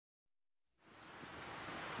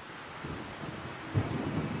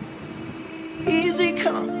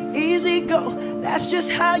come, easy go. That's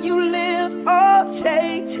just how you live. Oh,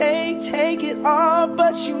 take it all,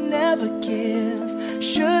 but you never give.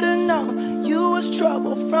 Should've known you was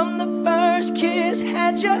trouble from the first kiss.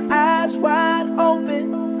 Had your eyes wide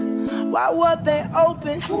open. Why were they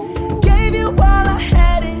open? Gave you all I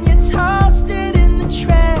had and you tossed it in the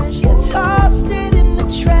trash. You tossed it in the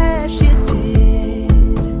trash, you did.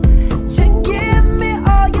 To give me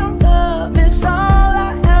all your love is all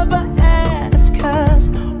I ever ask. Cause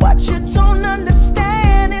what you don't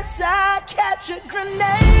understand is I'd catch a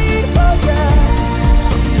grenade for ya.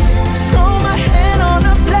 Throw my hand on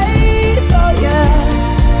a blade for ya.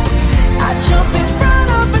 I'd jump in front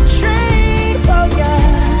of a train for ya.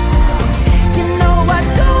 You know I'd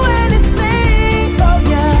do anything for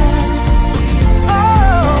ya.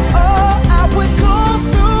 Oh, I would go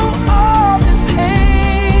through all this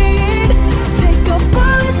pain. Take a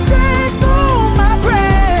bullet straight through my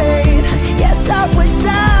brain. Yes, I would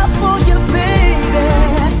die for you, baby,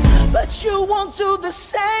 but you won't do the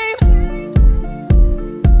same.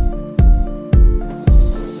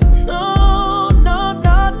 No, no,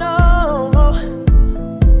 no, no.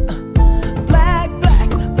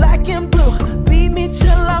 Black and blue, beat me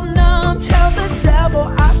till I'm numb. Tell the devil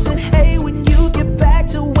I said hey when you get back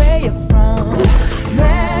to where you're from.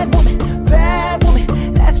 Bad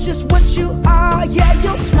woman, that's just what you are. Yeah,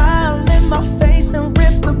 you'll smile in my face, then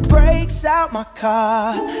rip the brakes out my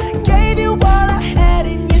car. Gave you all I had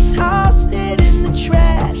and you tossed it in the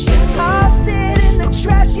trash. You tossed it in the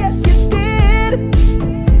trash, yes you did.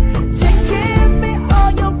 To give me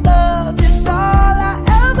all your love is all I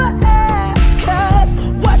ever ask. Cause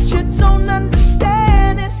what you don't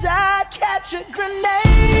understand is I'd catch a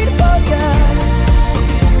grenade for ya.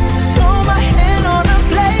 Throw my hand on a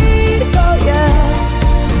blade for ya.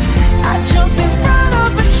 I'd jump in front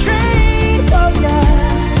of a train for ya.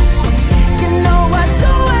 You know I'd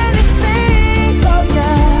do anything for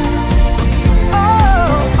ya. Oh,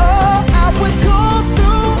 I would go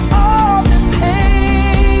through all this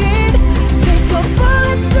pain. Take a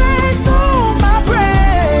bullet straight through my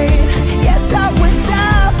brain. Yes, I would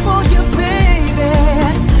die for you, baby,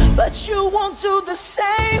 but you won't do the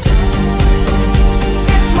same.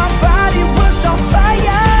 If my body was on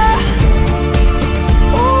fire,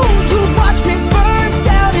 ooh, you'd watch me burn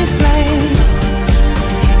down in flames.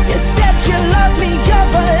 You said you loved me, you're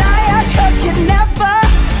a liar, cause you never,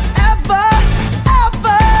 ever,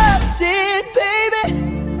 ever did, baby.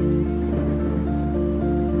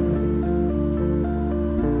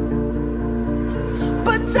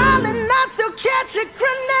 But darling, I'd still catch a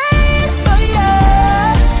grenade for ya.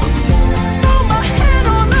 Throw my hand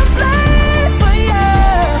on a blade for ya.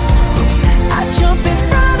 I'd jump in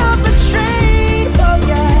front of a train for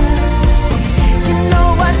ya. You know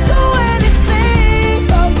I'd do anything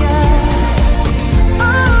for ya.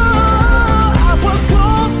 Oh, I would go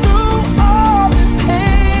through all this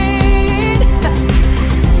pain.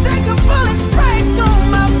 Take a bullet straight through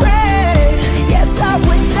my brain. Yes, I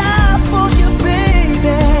would die for you,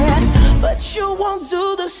 baby, but you won't do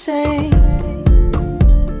the same.